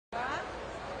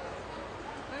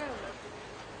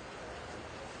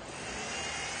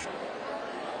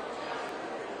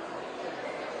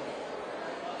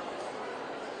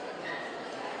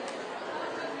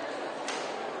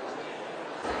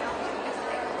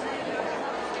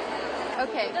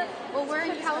Okay. Well, we're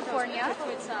in California.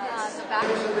 The back.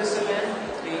 For this event,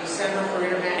 the Center for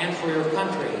Internet and for your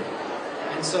country.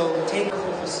 And so take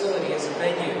the facility as a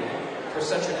venue for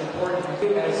such an important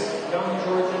as young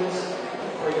Georgians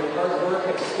for your hard work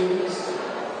as students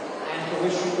and to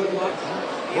wish you good luck.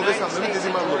 მოგესალმებით, დიდი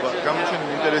მადლობა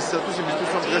გამოჩენილი ინტერესისათვის, იმისთვის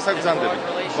რომ დღეს აგზანდები.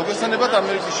 მოგესალმებით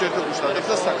ამერიკის შეერთებულ შტატებს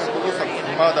და საქართველოს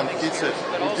მადამ მტკიცე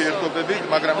ურთიერთობები,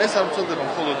 მაგრამ ეს არ ვრცელდება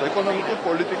მხოლოდ ეკონომიკურ,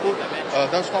 პოლიტიკურ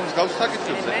და სხვა მსგავს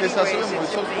საკითხებზე. ეს ასევე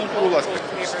მოიცავს კულტურულ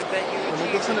ასპექტებს.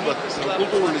 მოგესალმებით,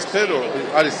 კულტურული სფერო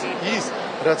არის ის,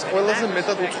 რაც ყველაზე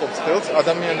მეტად უწყობს ხელს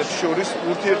ადამიანებს შორის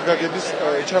ურთიერთგაგების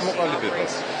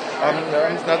ჩამოყალიბებას.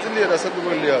 ამის ნაწილია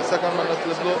რასაკვირველია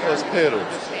საგანმანათლებლო სფერო,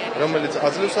 რომელიც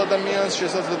აძლევს ადამიანს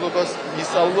შესაძლებლობას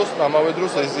ისწავლოს, ამავე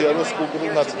დროს ეზიაროს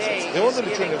კულტურულ ნაწილსაც. დღევანდელი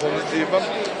ჩვენი ღონისძიება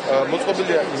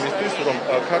მოწყობილია იმისთვის, რომ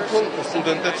ქართულ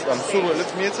სტუდენტებს და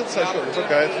მსურველებს მიეცათ საშუალება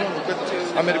გაერთონ უკეთ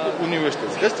ამერიკულ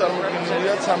უნივერსიტეტს. ეს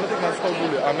წარმოქმნილია 13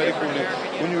 განსხვავებული ამერიკული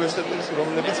უნივერსიტეტის,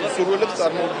 რომლებიც მსურველებს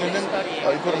წარმოადგენენ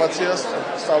ინფორმაციას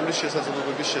სწავლის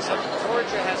შესაძლებლობების შესახებ.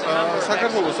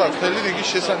 საქართველოს აქვს მთელი რიგი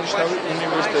შესანიშნავი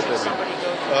უნივერსიტეტები.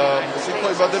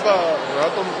 სიტყვებადება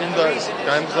რატომ უნდა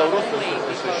გაემგზავროს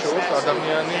ეს შოუს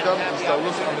ადამიანი და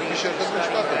ისწავლოს ამერიკის შეერთებულ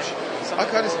შტატებში. აქ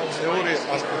არის მეორე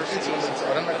ასპექტიც, რომელიც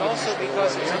არანაკლებ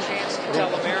მნიშვნელოვანია,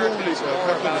 რომ თითოეული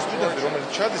ქართული სტუდენტი, რომელიც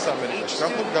ჩადის ამერიკაში,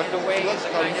 გახდა გარკვეულად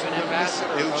თავისუფლების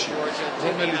ელჩი,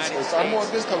 რომელიც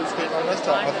წარმოადგენს თავის ქვეყანას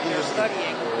და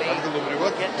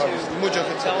ადგილობრივად თავის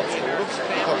იმოჯახეთ სახელმწიფოს,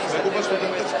 თავის მეგობარ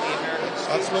სტუდენტებს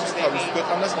აცნობს თავის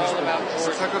ქვეყანას მის კულტურას.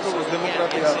 საქართველოს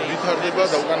დემოკრატია ვითარდება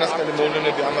და უკანასკნელი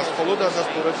მოვლენები ამას მხოლოდ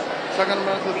ადასტურებს.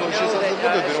 საგანმანათლებლო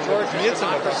შესაძლებლობები, რომელიც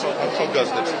მიეცემათ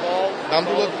ახალგაზრდებს,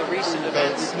 ნამდვილად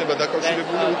იქნება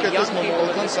დაკავშირებული უკეთეს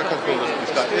მომავალთან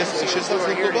საქართველოსთვის და ეს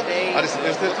შესაძლებლობა არის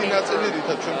ერთ-ერთი ნაწილი,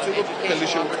 რითაც ჩვენ ვცდილობთ ხელი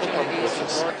შევუწყოთ ამ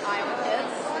პროცესს.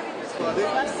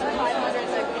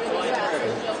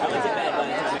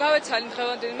 გავეცალით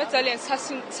დღევანდელი ძალიან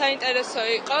საინტერესო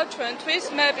იყო ჩვენთვის.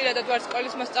 მე პირადად ვარ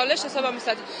სკოლის მოსწავლე,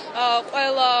 შესაბამისად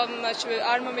ყველა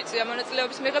არ მომიწია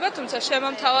მონაწილეობის მიღება, თუმცა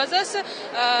შემომთავაზეს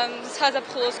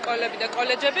საზაფხულო სკოლები და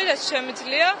კოლეჯები, რაც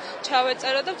შემიძლია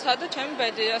ჩავეწერო და ვცადო ჩემი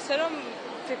ბედი, ასე რომ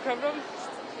ვფიქრობ, რომ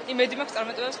იმედი მაქვს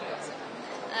წარმატებას მივიღე.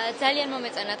 ძალიან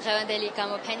მომეწონა დღევანდელი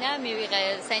გამოფენა, მივიღე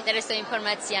საინტერესო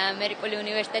ინფორმაცია ამერიკული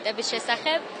უნივერსიტეტების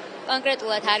შესახებ.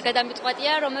 კონკრეტულად არ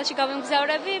გადამიტყვია, რომელში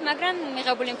გავემგზავრები, მაგრამ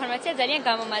მიღებული ინფორმაცია ძალიან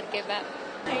გამომადგება.